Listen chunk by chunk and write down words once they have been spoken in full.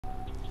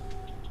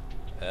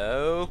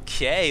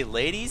Okay,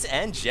 ladies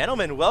and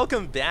gentlemen,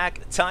 welcome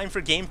back. Time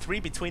for Game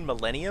 3 between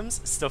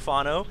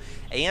MarineKing.Stephano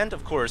and,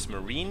 of course,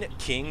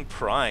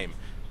 MarineKing.Prime.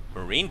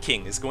 Marine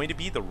King is going to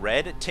be the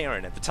red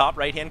Terran at the top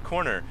right-hand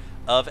corner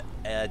of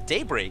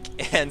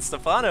Daybreak, and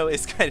Stephano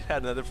is kind of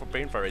had another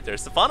brain fart right there.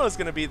 Stephano is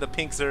going to be the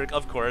pink Zerg,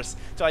 of course.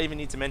 Do I even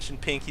need to mention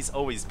pink? He's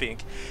always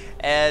pink.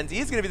 And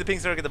he's going to be the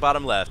pink Zerg at the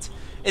bottom left.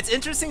 It's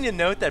interesting to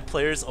note that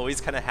players always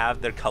kind of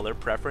have their color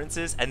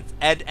preferences, and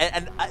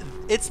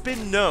it's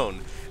been known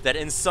that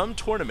in some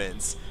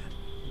tournaments,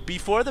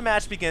 before the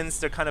match begins,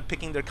 they're kind of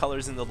picking their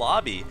colors in the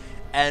lobby,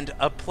 and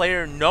a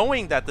player,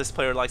 knowing that this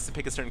player likes to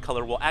pick a certain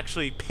color, will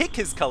actually pick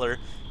his color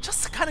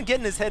just to kind of get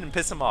in his head and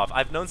piss him off.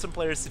 I've known some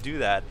players to do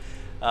that.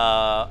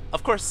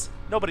 Of course,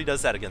 nobody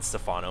does that against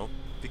Stephano,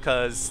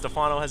 because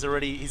Stephano has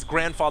already, his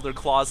grandfather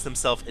claused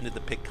himself into the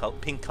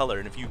pink color,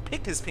 and if you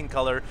pick his pink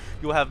color,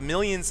 you'll have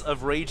millions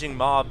of raging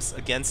mobs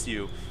against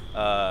you,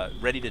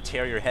 ready to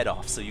tear your head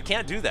off, so you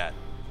can't do that.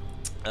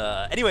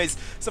 Anyways,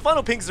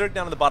 Stephano pink Zerg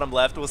down in the bottom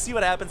left. We'll see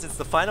what happens. It's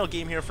the final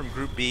game here from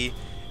Group B,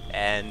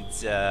 and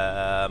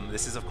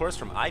this is, of course,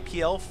 from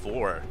IPL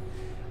 4.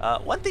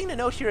 One thing to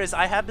note here is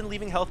I have been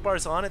leaving health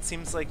bars on. It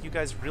seems like you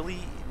guys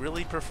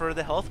really prefer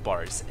the health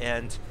bars,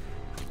 and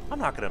I'm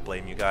not going to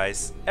blame you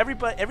guys.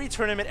 Every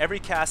tournament, every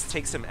cast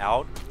takes him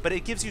out, but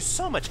it gives you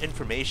so much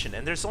information,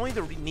 and there's only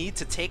the need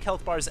to take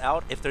health bars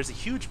out if there's a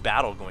huge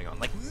battle going on,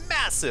 like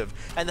massive,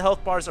 and the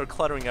health bars are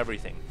cluttering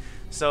everything.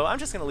 So I'm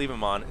just going to leave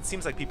them on. It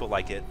seems like people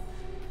like it.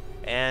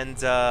 And,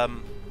 oh,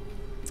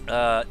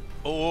 that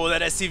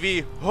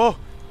SCV. Oh,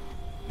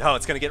 no,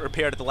 it's going to get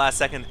repaired at the last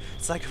second.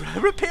 It's like,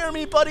 repair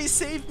me, buddy,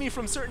 save me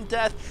from certain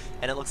death.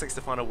 And it looks like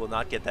Stephano will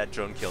not get that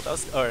drone kill. That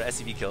was, or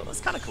SCV kill. That was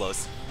kind of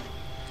close.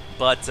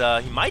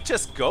 But he might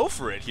just go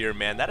for it here,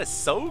 man. That is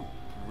so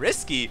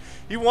risky.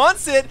 He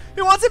wants it.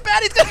 He wants it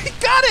bad. He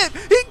got it.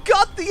 He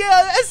got the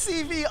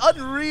SCV.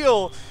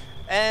 Unreal.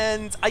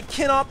 And I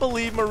cannot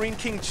believe Marine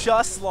King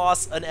just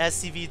lost an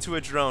SCV to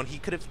a drone. He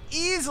could have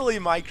easily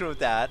microed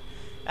that.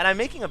 And I'm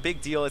making a big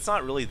deal. It's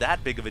not really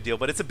that big of a deal,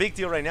 but it's a big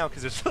deal right now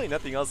because there's really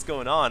nothing else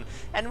going on.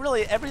 And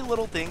really, every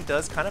little thing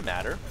does kind of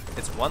matter.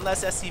 It's one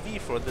less SCV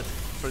for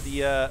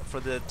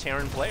the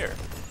Terran player.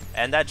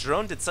 And that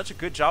drone did such a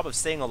good job of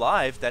staying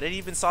alive that it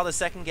even saw the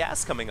second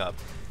gas coming up.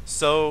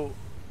 So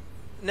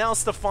now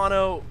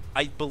Stephano,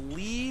 I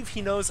believe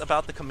he knows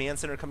about the command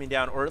center coming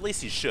down, or at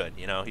least he should.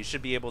 You know, he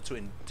should be able to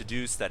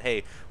deduce that,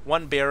 hey,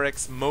 one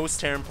barracks,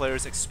 most Terran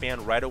players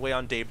expand right away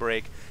on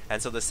Daybreak,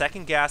 and so the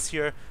second gas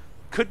here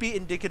could be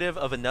indicative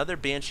of another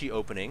Banshee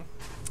opening.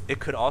 It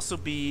could also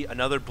be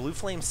another Blue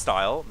Flame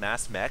style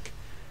mass mech.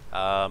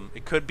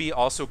 It could be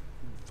also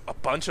a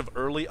bunch of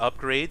early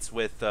upgrades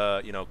with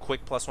you know,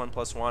 quick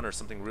 +1/+1 or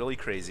something really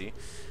crazy.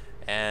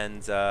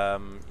 And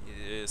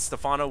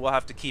Stephano will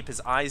have to keep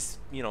his eyes,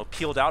 you know,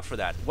 peeled out for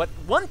that.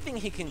 One thing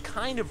he can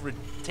kind of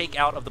take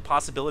out of the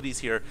possibilities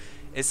here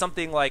is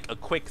something like a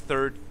quick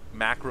third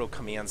macro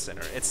command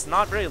center. It's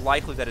not very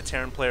likely that a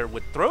Terran player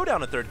would throw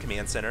down a third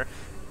command center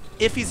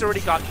if he's already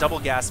got double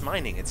gas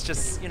mining. It's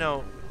just, you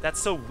know, that's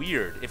so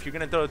weird. If you're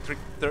going to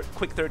throw a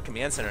quick third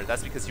command center,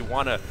 that's because you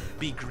want to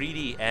be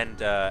greedy and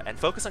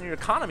focus on your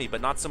economy,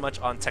 but not so much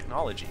on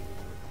technology.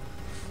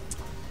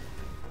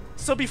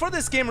 So before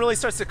this game really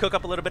starts to cook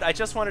up a little bit, I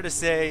just wanted to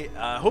say,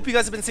 hope you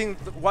guys have been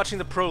watching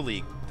the Pro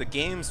League. The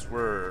games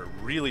were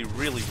really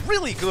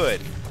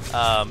good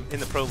in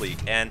the Pro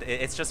League, and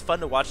it's just fun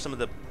to watch some of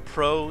the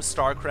pro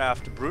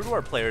StarCraft Brood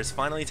War players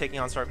finally taking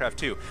on StarCraft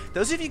 2.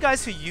 Those of you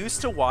guys who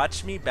used to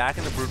watch me back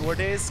in the Brood War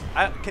days,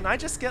 can I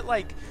just get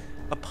like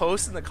a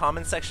post in the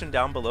comment section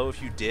down below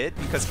if you did?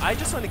 Because I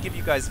just want to give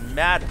you guys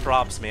mad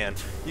props, man.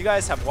 You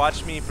guys have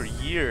watched me for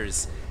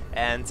years.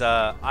 And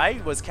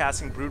I was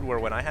casting Brood War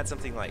when I had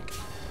something like,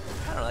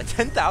 I don't know, like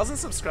 10,000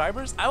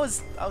 subscribers. I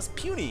was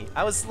puny.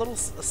 I was little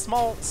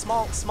small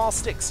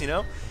sticks, you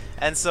know.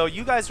 And so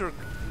you guys were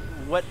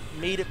what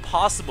made it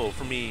possible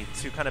for me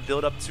to kind of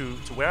build up to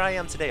where I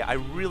am today. I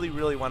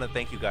really want to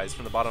thank you guys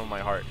from the bottom of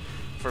my heart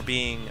for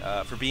being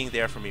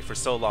there for me for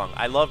so long.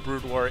 I love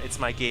Brood War. It's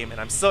my game,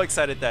 and I'm so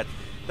excited that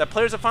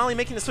players are finally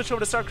making the switch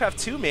over to StarCraft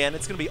 2. Man,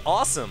 it's gonna be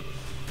awesome.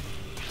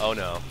 Oh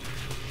no!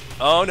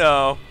 Oh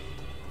no!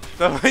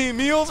 The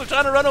mules are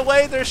trying to run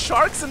away. There's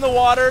sharks in the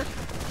water.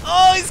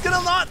 Oh, he's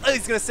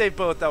gonna save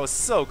both. That was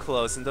so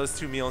close, and those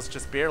two mules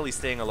just barely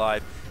staying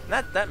alive.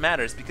 And that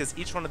matters because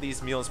each one of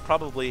these mules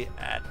probably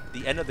at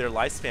the end of their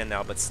lifespan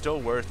now, but still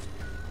worth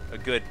a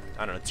good,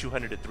 I don't know,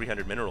 200 to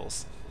 300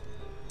 minerals.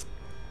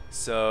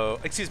 So,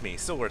 excuse me,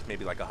 still worth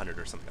maybe like 100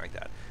 or something like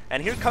that.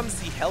 And here comes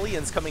the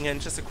Hellions coming in.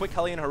 Just a quick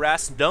Hellion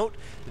harass. Note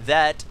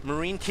that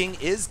Marine King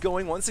is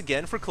going once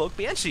again for Cloak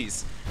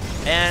Banshees.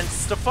 And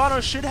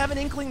Stephano should have an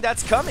inkling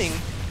that's coming.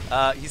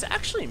 He's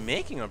actually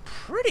making a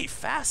pretty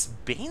fast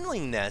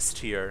Baneling nest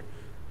here.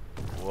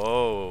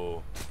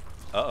 Whoa.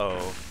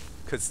 Uh-oh.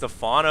 Could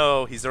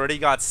Stephano, he's already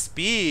got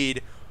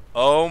speed.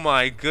 Oh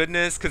my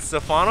goodness. Could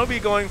Stephano be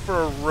going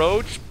for a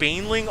Roach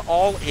Baneling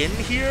all in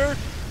here?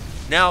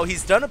 Now,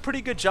 he's done a pretty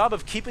good job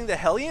of keeping the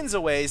Hellions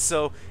away,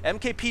 so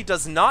MKP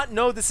does not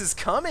know this is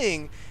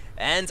coming.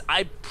 And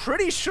I'm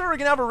pretty sure we're going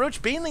to have a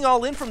Roach Baneling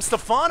all in from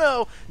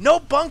Stephano. No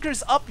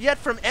bunkers up yet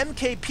from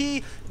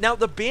MKP. Now,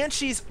 the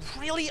Banshees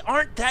really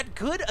aren't that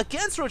good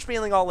against Roach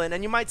Baneling all in.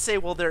 And you might say,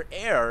 well, they're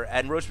air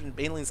and Roach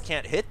Banelings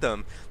can't hit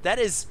them. That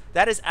is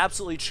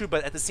absolutely true.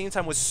 But at the same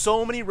time, with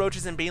so many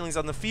Roaches and Banelings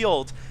on the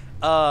field,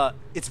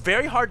 it's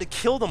very hard to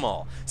kill them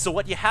all. So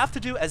what you have to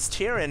do as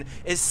Terran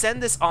is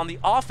send this on the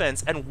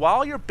offense. And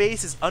while your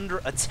base is under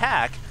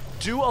attack,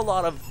 do a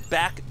lot of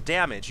back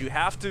damage. You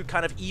have to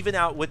kind of even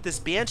out with this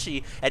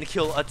Banshee and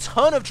kill a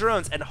ton of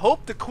drones and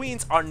hope the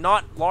queens are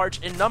not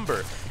large in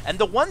number. And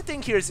the one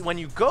thing here is when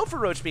you go for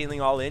Roach Baneling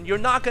all in, you're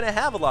not going to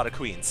have a lot of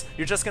queens.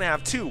 You're just going to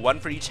have 2,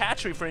 1 for each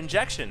hatchery for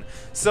injection.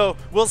 So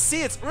we'll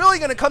see. It's really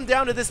going to come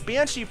down to this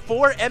Banshee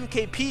for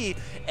MKP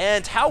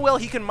and how well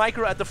he can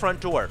micro at the front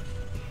door.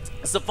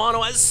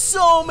 Stephano has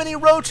so many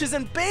Roaches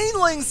and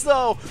Banelings,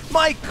 though.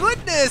 My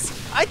goodness.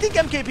 I think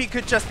MKP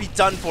could just be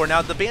done for.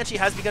 Now, the Banshee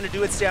has begun to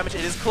do its damage.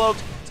 It is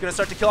cloaked. It's going to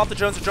start to kill off the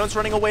drones. The drones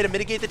running away to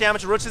mitigate the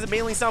damage. The Roaches and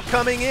Banelings now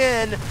coming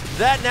in.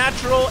 That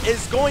natural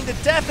is going to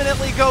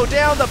definitely go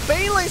down. The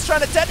Baneling's trying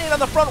to detonate on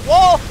the front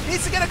wall.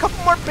 Needs to get a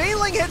couple more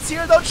Baneling hits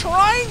here, though,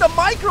 trying to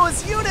micro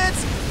his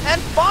units. And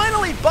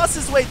finally busts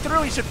his way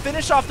through. He should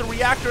finish off the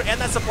reactor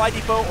and that supply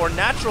depot, or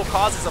natural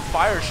causes of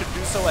fire should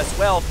do so as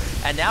well.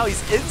 And now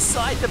he's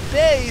inside the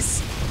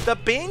base. The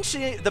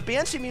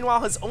Banshee,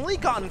 meanwhile, has only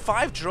gotten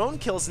 5 drone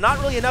kills. Not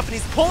really enough, and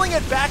he's pulling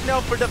it back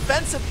now for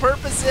defensive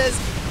purposes.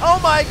 Oh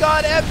my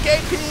god,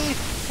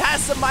 MKP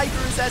has to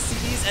micro his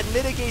SCVs and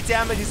mitigate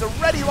damage. He's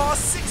already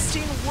lost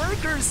 16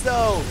 workers,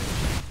 though.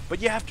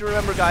 But you have to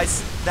remember,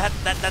 guys,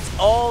 that's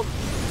all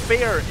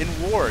fair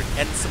in war,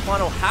 and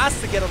Stephano has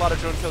to get a lot of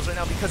drone kills right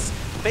now because,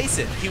 face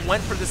it, he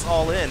went for this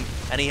all in,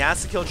 and he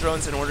has to kill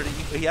drones in order to,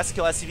 he has to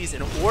kill SCVs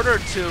in order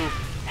to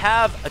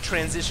have a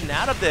transition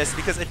out of this,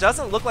 because it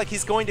doesn't look like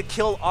he's going to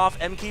kill off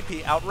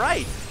MKP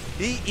outright.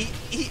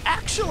 He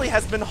actually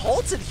has been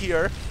halted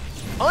here.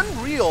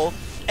 Unreal.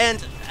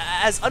 And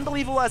as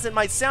unbelievable as it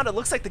might sound, it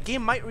looks like the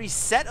game might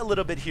reset a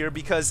little bit here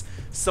because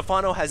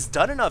Stephano has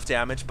done enough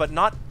damage, but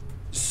not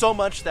so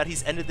much that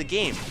he's ended the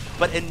game,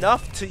 but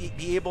enough to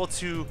be able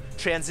to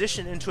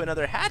transition into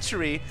another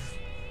hatchery.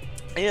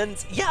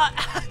 And yeah,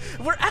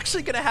 we're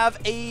actually going to have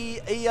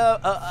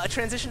a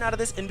transition out of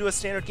this into a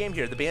standard game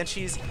here. The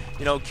Banshees,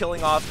 you know,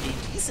 killing off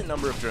a decent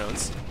number of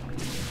drones.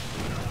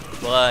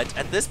 But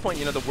at this point,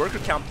 you know, the worker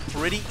count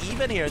pretty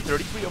even here,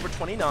 33 over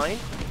 29.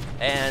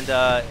 And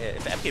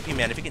if MKP,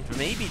 man, if he can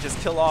maybe just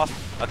kill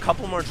off a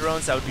couple more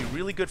drones, that would be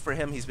really good for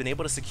him. He's been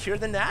able to secure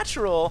the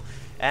natural.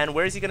 And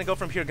where is he going to go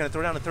from here? Going to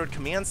throw down a 3rd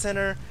command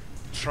center,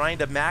 trying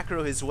to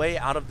macro his way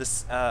out of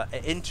this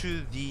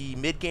into the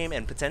mid game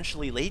and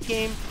potentially late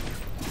game.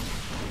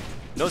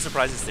 No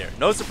surprises there.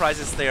 No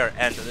surprises there.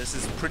 And this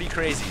is pretty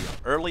crazy.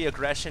 Early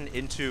aggression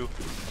into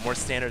a more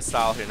standard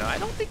style here. Now, I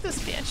don't think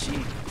this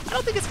Banshee, I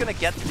don't think it's going to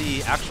get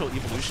the actual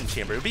evolution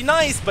chamber. It would be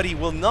nice, but he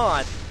will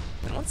not.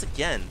 And once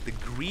again, the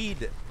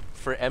greed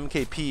for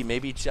MKP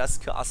maybe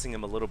just costing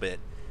him a little bit.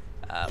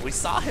 We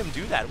saw him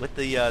do that with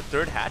the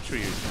 3rd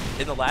hatchery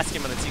in the last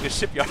game on Antigua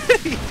Shipyard.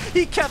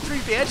 He kept 3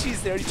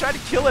 Banshees there. He tried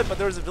to kill it, but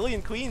there was a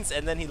billion queens,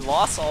 and then he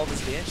lost all of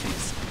his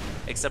Banshees,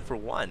 except for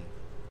 1.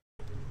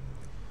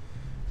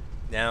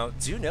 Now,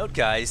 do note,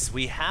 guys,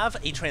 we have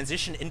a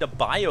transition into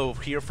bio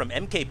here from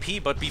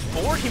MKP, but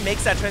before he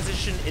makes that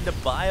transition into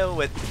bio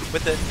with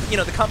the, you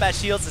know, the combat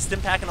shields, the stim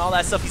pack, and all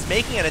that stuff, he's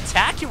making an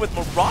attack here with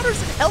Marauders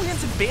and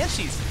Hellions and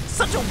Banshees.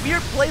 Such a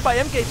weird play by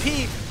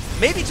MKP.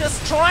 Maybe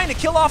just trying to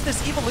kill off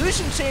this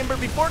evolution chamber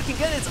before it can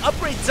get its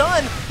upgrade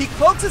done. He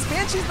cloaks his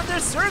Banshees, but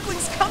there's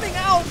Zerglings coming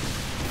out.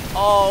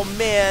 Oh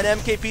man,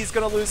 MKP's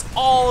gonna lose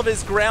all of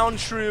his ground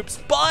troops,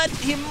 but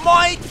he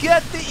might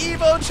get the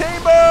Evo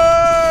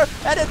Chamber!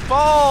 And it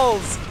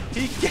falls!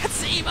 He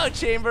gets the Evo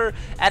Chamber,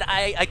 and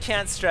I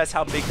can't stress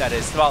how big that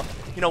is. Well,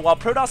 you know, while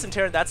Protoss and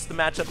Terran, that's the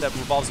matchup that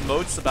revolves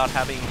most about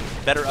having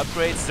better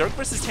upgrades, Zerg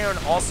versus Terran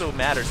also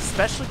matters,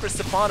 especially for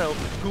Stephano,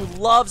 who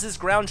loves his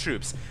ground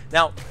troops.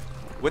 Now,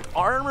 with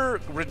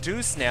armor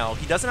reduced now,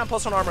 he doesn't have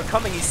 +1 armor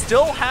coming. He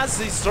still has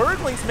these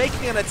Zerglings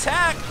making an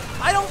attack.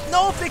 I don't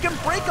know if they can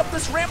break up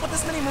this ramp with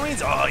this many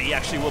Marines. Oh, he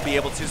actually will be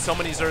able to. So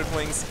many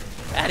Zerglings.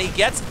 And he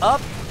gets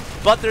up,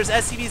 but there's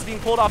SCVs being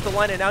pulled off the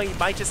line, and now he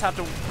might just have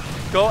to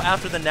go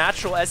after the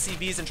natural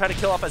SCVs and try to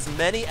kill off as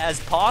many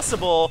as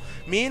possible.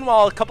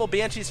 Meanwhile, a couple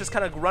Banshees just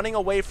kind of running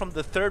away from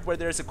the 3rd, where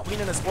there's a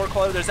Queen and a Spore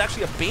Caller. There's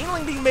actually a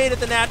Baneling being made at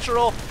the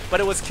natural, but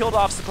it was killed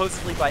off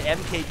supposedly by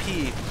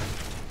MKP.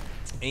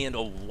 And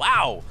oh,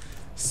 wow,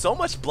 so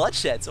much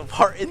bloodshed so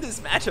far in this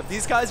matchup.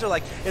 These guys are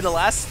like, in the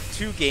last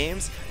 2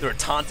 games, they were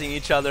taunting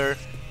each other,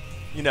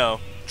 you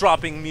know,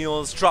 dropping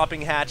mules,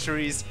 dropping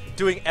hatcheries,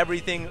 doing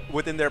everything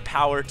within their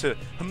power to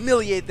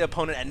humiliate the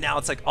opponent, and now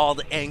it's like all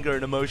the anger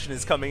and emotion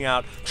is coming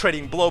out,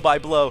 trading blow by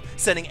blow,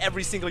 sending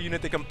every single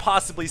unit they can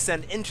possibly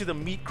send into the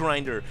meat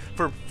grinder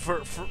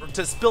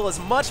to spill as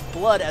much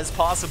blood as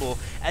possible.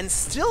 And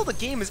still the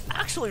game is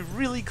actually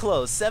really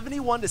close,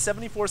 71 to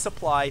 74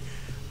 supply.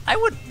 I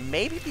would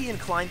maybe be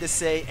inclined to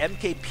say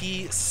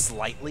MKP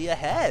slightly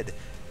ahead.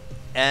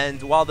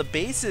 And while the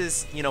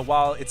bases, you know,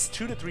 while it's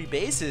 2 to 3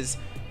 bases,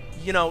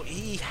 you know,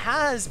 he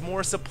has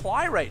more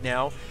supply right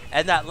now.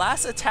 And that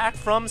last attack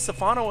from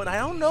Stephano, and I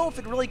don't know if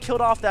it really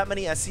killed off that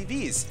many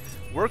SCVs.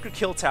 Worker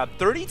kill tab,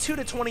 32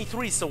 to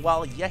 23. So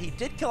while, yeah, he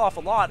did kill off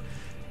a lot,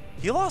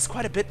 he lost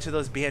quite a bit to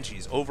those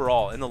Banshees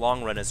overall in the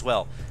long run as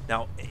well.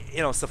 Now, you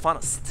know, Stephano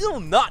still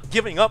not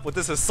giving up with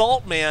this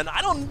assault, man.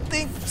 I don't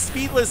think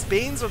speedless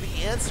Banes are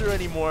the answer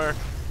anymore.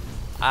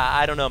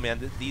 I don't know,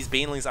 man. These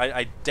Banelings,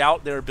 I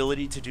doubt their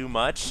ability to do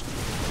much.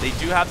 They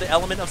do have the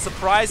element of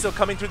surprise, though,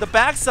 coming through the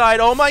backside.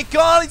 Oh my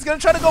god, he's going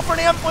to try to go for an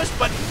ambush,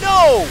 but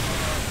no!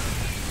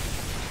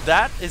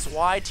 That is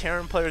why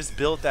Terran players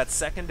built that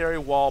secondary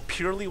wall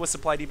purely with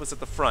supply depots at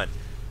the front.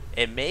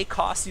 It may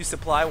cost you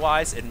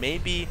supply-wise, it may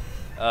be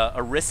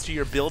a risk to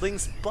your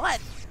buildings, but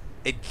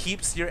it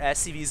keeps your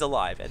SCVs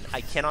alive, and I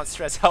cannot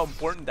stress how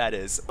important that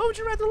is. What would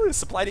you rather lose,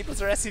 supply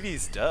depots or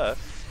SCVs? Duh.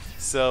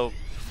 So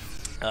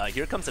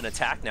here comes an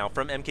attack now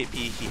from MKP.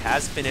 He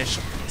has finished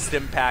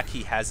Stim Pack.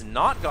 He has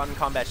not gotten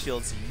combat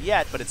shields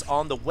yet, but it's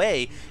on the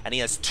way, and he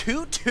has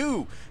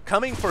 2-2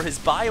 coming for his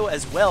bio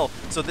as well.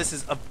 So this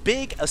is a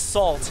big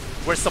assault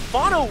where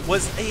Stephano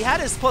he had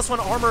his +1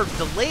 armor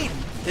delayed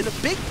in a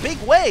big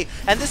way,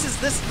 and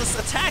this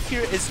attack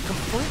here is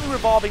completely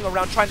revolving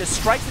around trying to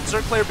strike the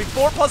Zerg player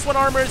before +1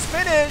 armor is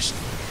finished.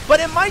 But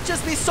it might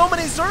just be so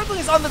many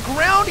Zerglings on the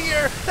ground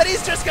here that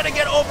he's just gonna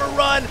get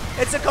overrun.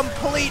 It's a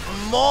complete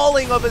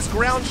mauling of his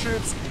ground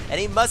troops, and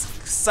he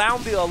must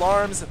sound the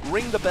alarms,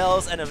 ring the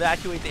bells, and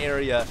evacuate the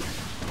area.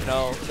 You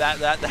know,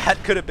 that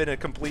could have been a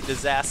complete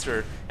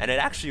disaster, and it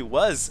actually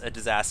was a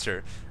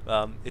disaster.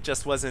 It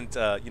just wasn't,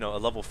 you know, a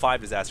level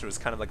 5 disaster. It was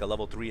kind of like a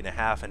level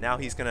 3.5, and now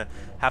he's gonna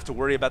have to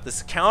worry about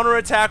this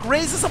counterattack.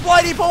 Raise the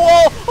supply depot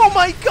wall! Oh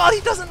my god, he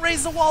doesn't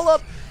raise the wall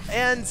up!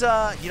 And,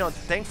 you know,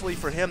 thankfully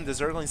for him, the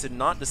Zerglings did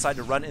not decide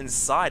to run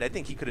inside. I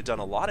think he could have done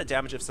a lot of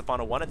damage if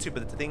Stephano wanted to,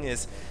 but the thing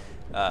is,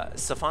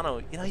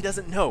 Stephano, you know, he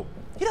doesn't know.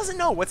 He doesn't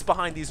know what's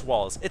behind these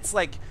walls. It's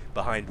like,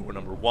 behind door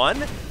number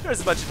 1,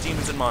 there's a bunch of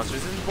demons and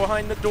monsters, and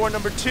behind the door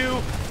number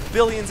 2,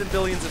 billions and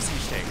billions of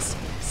siege tanks.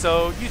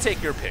 So, you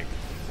take your pick.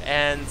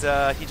 And,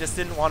 he just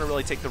didn't want to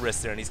really take the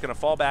risk there, and he's going to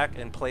fall back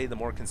and play the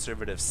more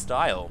conservative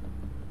style.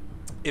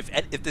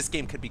 If this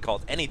game could be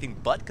called anything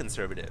but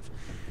conservative.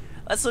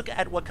 Let's look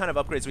at what kind of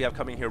upgrades we have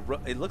coming here.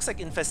 It looks like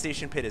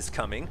Infestation Pit is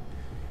coming.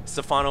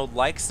 Stephano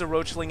likes the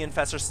Roachling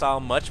Infestor style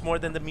much more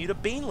than the Muta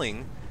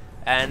Baneling.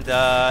 And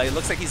it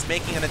looks like he's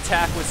making an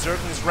attack with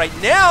Zerglings right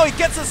now. He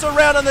gets us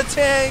around on the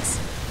tanks.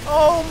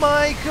 Oh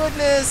my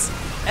goodness.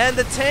 And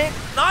the tank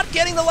not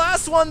getting the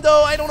last one,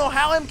 though. I don't know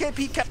how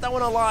MKP kept that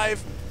one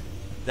alive.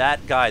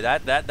 That guy,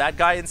 that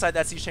guy inside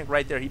that siege tank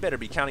right there, he better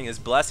be counting his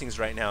blessings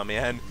right now,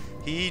 man.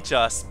 He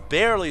just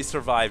barely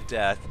survived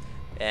death.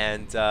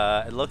 And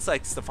it looks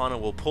like Stephano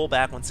will pull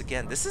back once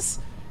again. This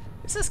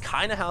is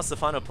kind of how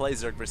Stephano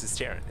plays Zerg versus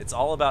Terran. It's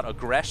all about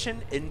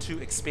aggression into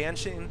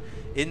expansion,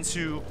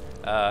 into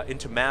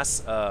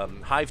mass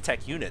hive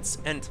tech units.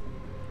 And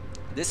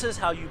this is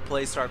how you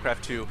play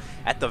StarCraft 2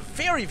 at the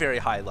very, very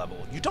high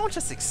level. You don't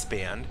just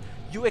expand.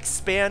 You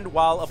expand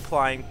while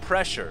applying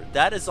pressure.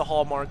 That is the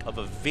hallmark of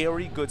a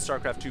very good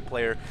StarCraft 2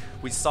 player.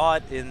 We saw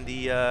it in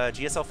the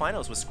GSL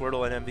finals with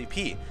Squirtle and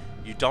MVP.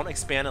 You don't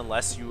expand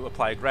unless you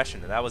apply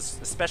aggression, and that was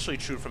especially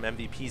true from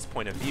MVP's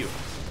point of view.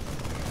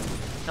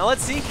 Now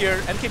let's see here,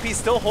 MKP is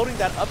still holding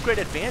that upgrade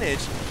advantage.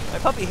 My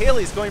puppy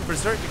Haley is going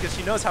berserk because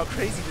she knows how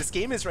crazy this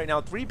game is right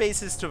now. 3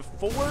 bases to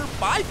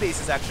 5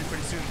 bases actually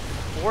pretty soon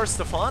for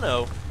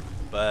Stephano.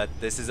 But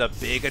this is a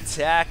big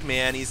attack,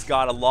 man. He's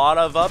got a lot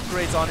of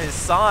upgrades on his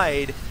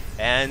side.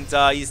 And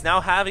he's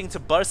now having to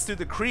bust through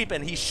the creep,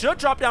 and he should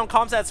drop down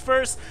Comsats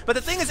first. But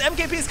the thing is,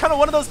 MKP is kind of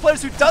one of those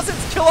players who doesn't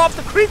kill off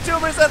the creep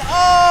tumors, and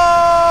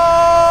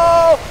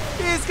oh!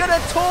 He's gonna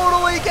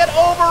totally get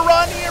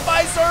overrun here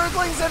by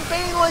Zerglings and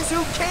Banelings.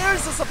 Who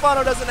cares if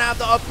Stephano doesn't have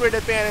the upgrade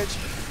advantage?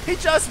 He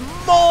just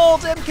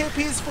mauled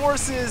MKP's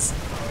forces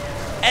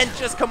and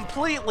just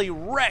completely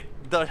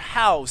wrecked the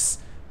house.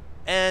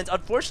 And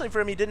unfortunately for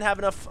him, he didn't have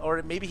enough,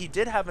 or maybe he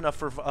did have enough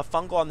for a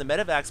fungal on the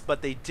medevacs,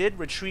 but they did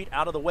retreat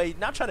out of the way,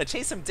 now trying to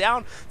chase him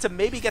down to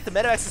maybe get the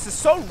medevacs. This is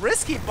so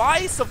risky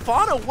by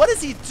Stephano. What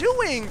is he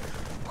doing?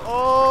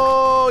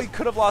 Oh, he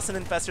could have lost an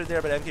infestor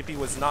there, but MKP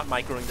was not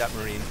microing that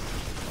Marine.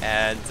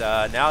 And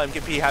now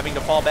MKP having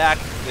to fall back.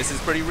 This is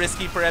pretty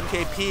risky for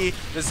MKP.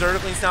 The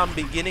Zerglings now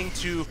beginning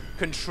to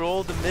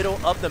control the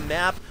middle of the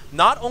map.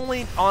 Not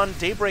only on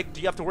Daybreak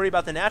do you have to worry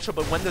about the natural,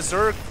 but when the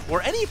Zerg,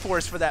 or any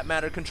force for that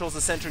matter, controls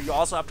the center, you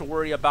also have to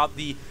worry about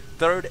the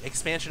third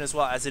expansion as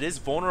well, as it is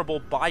vulnerable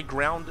by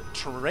ground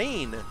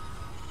terrain.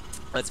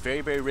 That's very,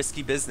 very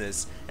risky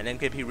business, and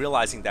MKP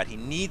realizing that he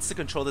needs to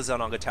control the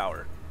Xel'Naga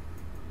Tower.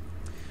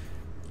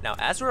 Now,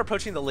 as we're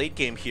approaching the late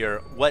game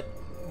here, what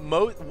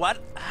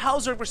how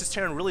Zerg versus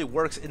Terran really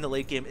works in the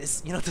late game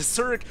is, you know, the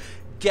Zerg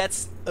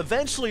gets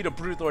eventually to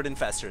Broodlord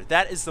Infestor.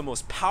 That is the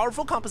most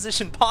powerful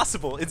composition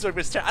possible in Zerg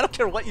versus Terran. I don't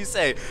care what you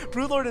say.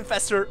 Broodlord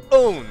Infestor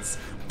owns.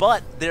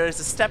 But there is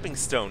a stepping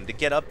stone to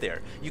get up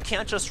there. You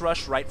can't just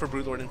rush right for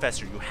Broodlord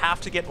Infestor. You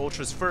have to get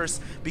Ultras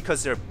first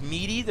because they're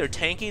meaty, they're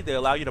tanky, they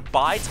allow you to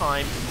buy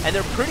time, and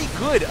they're pretty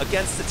good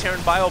against the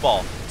Terran Bio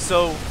Ball.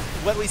 So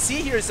what we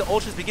see here is the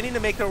Ultras beginning to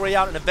make their way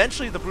out, and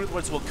eventually the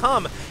Broodlords will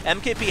come.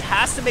 MKP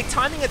has to make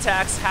timing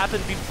attacks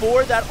happen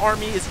before that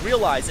army is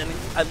realized, and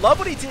I love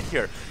what he did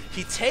here.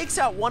 He takes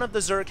out one of the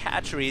Zerg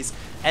hatcheries,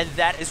 and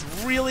that is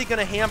really going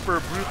to hamper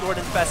Broodlord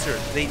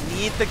Infestor. They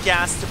need the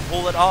gas to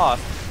pull it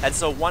off. And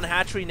so one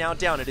hatchery now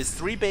down. It is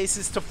 3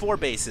 bases to 4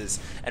 bases.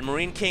 And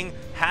Marine King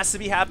has to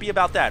be happy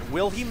about that.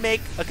 Will he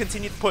make a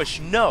continued push?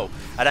 No.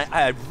 And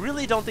I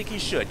really don't think he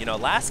should. You know,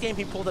 last game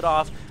he pulled it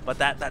off, but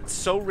that's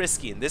so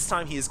risky. And this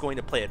time he is going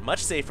to play it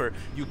much safer.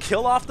 You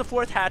kill off the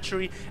 4th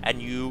hatchery, and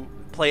you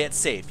play it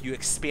safe. You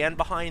expand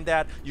behind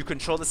that. You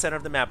control the center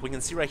of the map. We can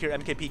see right here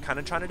MKP kind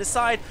of trying to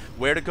decide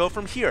where to go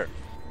from here.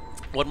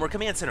 One more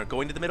command center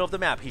going to the middle of the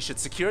map. He should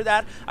secure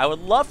that. I would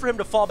love for him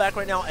to fall back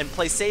right now and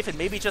play safe and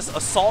maybe just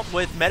assault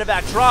with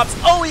medevac drops.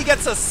 Oh, he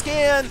gets a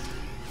scan.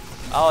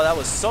 Oh, that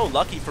was so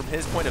lucky from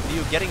his point of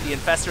view, getting the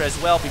Infestor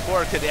as well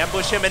before it could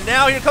ambush him. And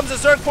now here comes the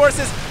Zerg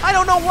forces. I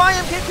don't know why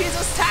MKP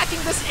is attacking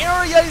this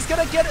area. He's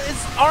going to get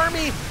his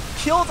army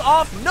killed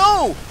off.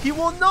 No, he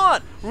will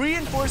not.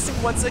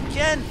 Reinforcing once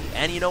again.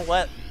 And you know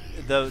what?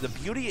 The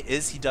beauty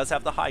is he does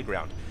have the high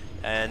ground.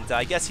 And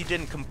I guess he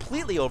didn't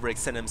completely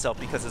overextend himself,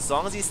 because as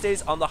long as he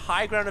stays on the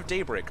high ground of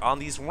Daybreak, on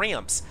these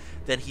ramps,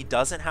 then he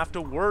doesn't have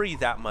to worry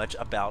that much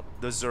about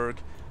the Zerg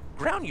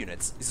ground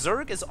units.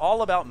 Zerg is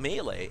all about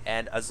melee,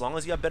 and as long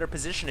as you have better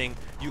positioning,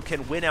 you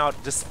can win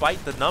out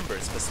despite the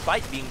numbers,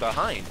 despite being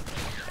behind.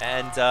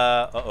 And,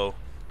 uh-oh.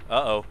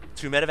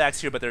 2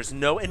 medevacs here, but there's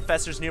no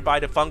Infestors nearby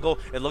to fungal.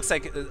 It looks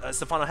like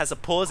Stephano has to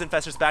pull his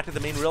Infestors back to the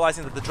main,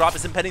 realizing that the drop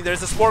is impending.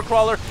 There's a Spore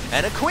Crawler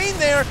and a Queen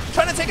there,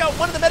 trying to take out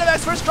one of the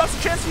medevacs first, drops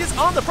the Transfuse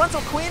on the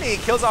frontal Queen, and he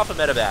kills off a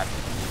medevac.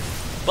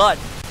 But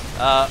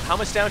how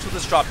much damage will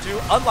this drop do?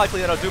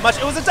 Unlikely that it'll do much.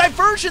 It was a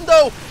diversion,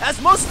 though,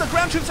 as most of the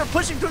ground troops are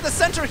pushing through the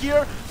center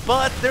here,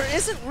 but there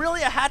isn't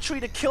really a hatchery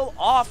to kill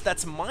off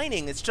that's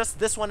mining. It's just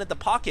this one in the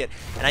pocket.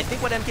 And I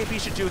think what MKP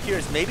should do here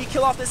is maybe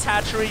kill off this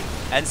hatchery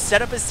and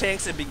set up his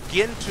tanks and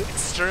begin to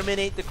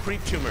exterminate the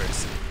creep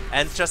tumors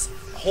and just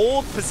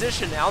hold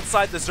position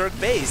outside the Zerg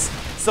base.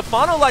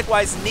 Stephano,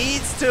 likewise,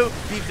 needs to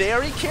be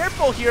very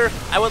careful here.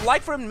 I would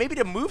like for him maybe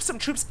to move some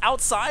troops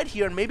outside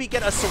here and maybe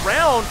get a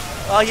surround.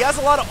 He has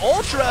a lot of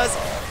Ultras,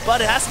 but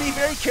it has to be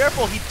very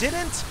careful. He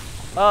didn't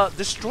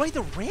destroy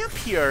the ramp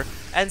here,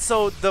 and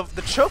so the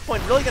choke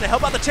point really going to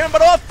help out the Terran,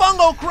 but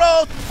fungal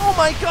growth! Oh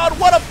my god,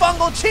 what a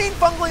fungal! Chain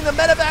fungling the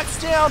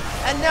medevacs down,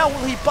 and now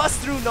will he bust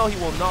through? No, he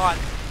will not.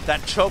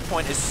 That choke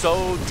point is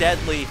so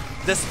deadly.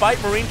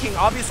 Despite Marine King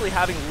obviously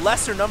having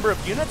lesser number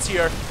of units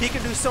here, he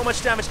can do so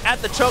much damage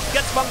at the choke.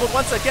 Gets bungled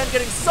once again,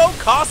 getting so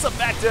cost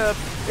effective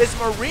is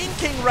Marine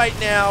King right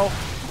now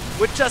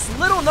with just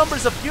little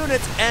numbers of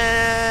units.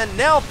 And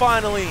now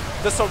finally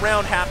the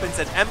surround happens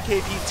and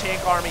MKP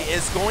tank army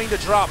is going to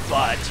drop,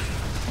 but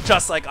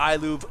just like I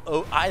love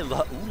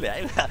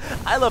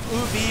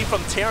UV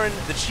from Terran,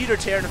 the cheater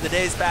Terran of the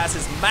days past,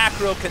 his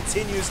macro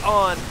continues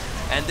on,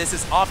 and this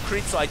is off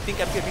creep, so I think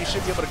MKP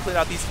should be able to clear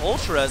out these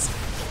Ultras.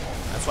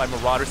 That's why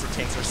Marauders and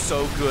tanks are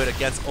so good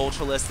against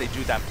Ultralists. They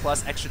do that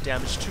plus extra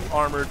damage to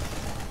armored.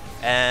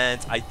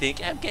 And I think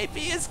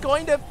MKP is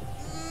going to...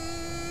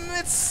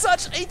 it's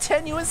such a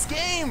tenuous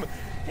game.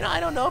 You know, I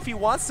don't know if he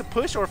wants to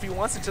push or if he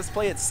wants to just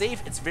play it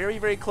safe. It's very,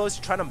 very close.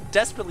 You're trying to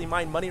desperately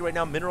mine money right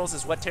now. Minerals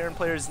is what Terran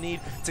players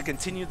need to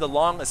continue the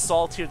long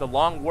assault here, the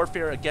long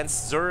warfare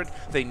against Zerg.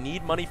 They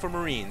need money for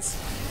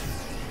Marines.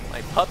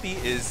 My puppy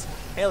is...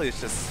 Haley is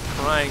just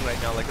crying right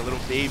now like a little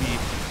baby.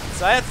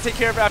 So I have to take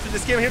care of her after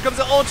this game. Here comes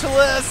the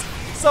Ultralist.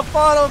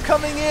 Stephano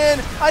coming in.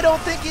 I don't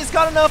think he's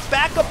got enough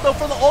backup, though,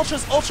 for the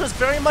Ultras. Ultras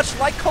very much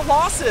like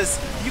Colossus.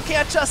 You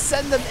can't just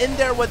send them in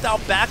there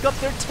without backup.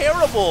 They're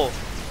terrible.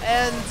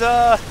 And,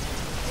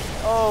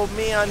 oh,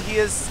 man, he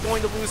is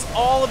going to lose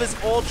all of his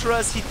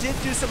Ultras. He did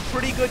do some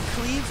pretty good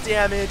cleave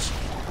damage,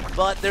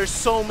 but there's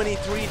so many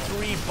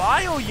 3-3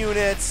 bio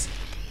units.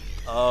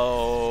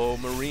 Oh,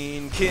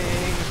 Marine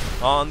King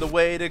on the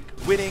way to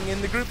winning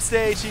in the group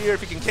stage here.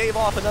 If he can cave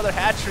off another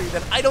hatchery,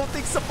 then I don't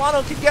think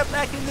Stephano can get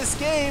back in this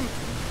game.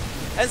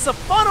 And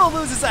Stephano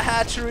loses a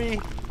hatchery.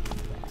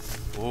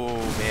 Oh,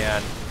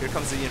 man. Here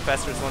comes the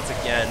Infestors once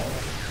again.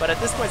 But at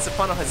this point,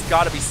 Stephano has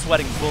got to be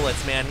sweating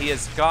bullets, man. He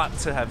has got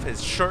to have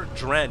his shirt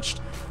drenched.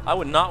 I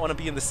would not want to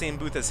be in the same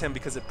booth as him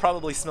because it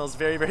probably smells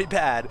very, very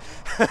bad.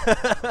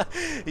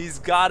 He's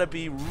got to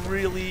be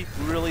really,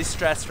 really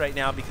stressed right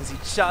now because he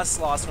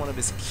just lost one of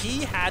his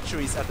key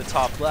hatcheries at the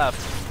top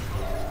left.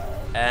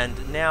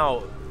 And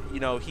now, you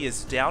know, he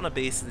is down a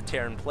base to the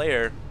Terran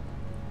player.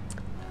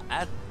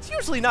 It's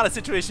usually not a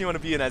situation you want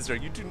to be in, Ezra.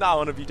 You do not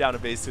want to be down a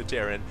base to a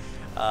Terran.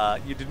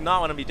 You do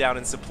not want to be down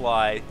in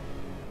supply.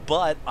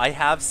 but I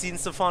have seen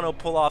Stephano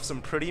pull off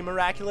some pretty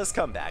miraculous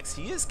comebacks.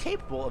 He is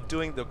capable of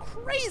doing the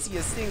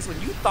craziest things when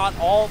you thought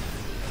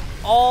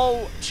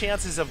all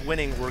chances of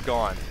winning were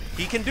gone.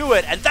 He can do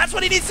it, and that's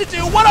what he needs to do.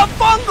 What a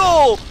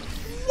fungal!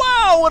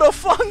 Wow, what a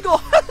fungal!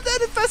 How did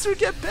that Infestor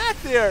get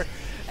back there?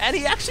 And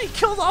he actually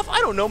killed off, I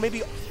don't know,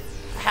 maybe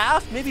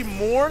half, maybe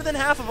more than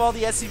half of all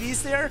the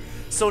SCVs there.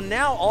 So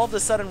now, all of a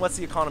sudden, what's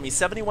the economy?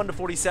 71 to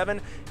 47.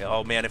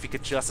 Oh man, if he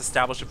could just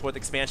establish a 4th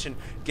expansion,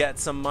 get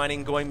some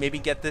mining going, maybe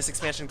get this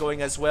expansion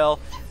going as well,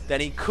 then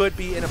he could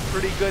be in a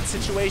pretty good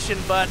situation.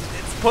 But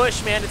it's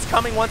push, man. It's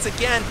coming once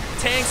again.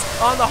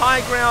 Tanks on the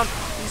high ground.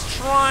 He's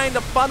trying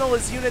to funnel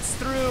his units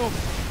through.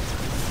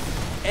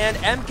 And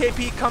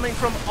MKP coming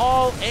from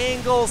all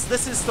angles.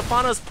 This is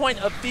Stephano's point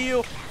of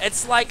view.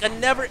 It's like a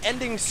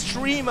never-ending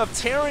stream of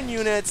Terran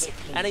units,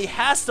 and he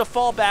has to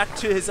fall back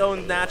to his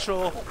own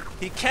natural.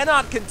 He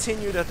cannot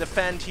continue to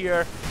defend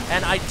here,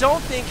 and I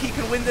don't think he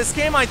can win this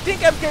game. I think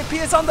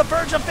MKP is on the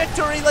verge of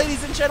victory,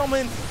 ladies and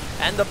gentlemen.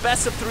 And the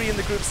best of 3 in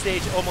the group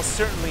stage almost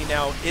certainly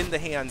now in the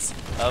hands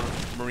of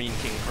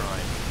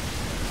MarineKing.Prime.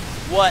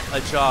 What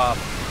a job.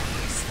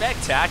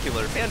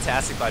 Spectacular.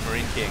 Fantastic by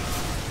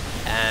MarineKing.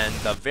 And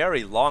a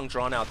very long,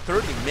 drawn-out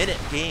 30-minute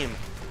game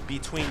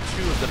between 2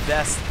 of the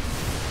best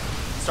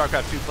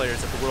StarCraft 2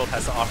 players that the world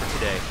has to offer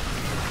today.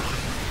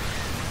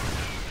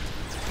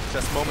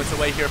 Just moments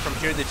away here from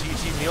here, the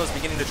GG meal is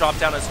beginning to drop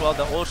down as well.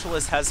 The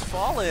Ultralist has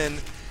fallen.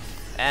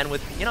 And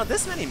with, you know,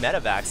 this many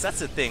medevacs, that's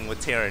the thing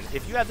with Terran.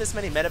 If you have this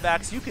many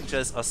medevacs, you can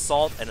just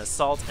assault and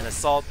assault and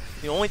assault.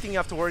 The only thing you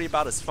have to worry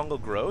about is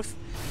fungal growth.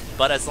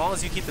 But as long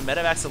as you keep the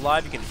medevacs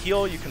alive, you can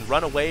heal, you can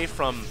run away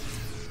from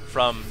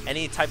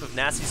any type of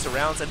nasty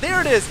surrounds. And there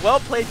it is. Well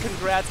played,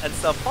 congrats. And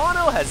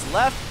Stephano has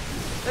left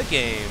the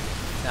game.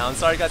 Now, I'm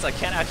sorry, guys. I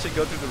can't actually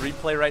go through the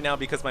replay right now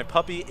because my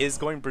puppy is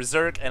going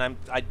berserk. And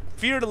I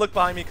fear to look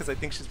behind me because I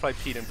think she's probably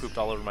peed and pooped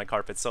all over my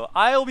carpet. So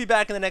I'll be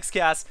back in the next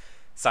cast.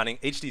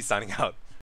 HD signing out.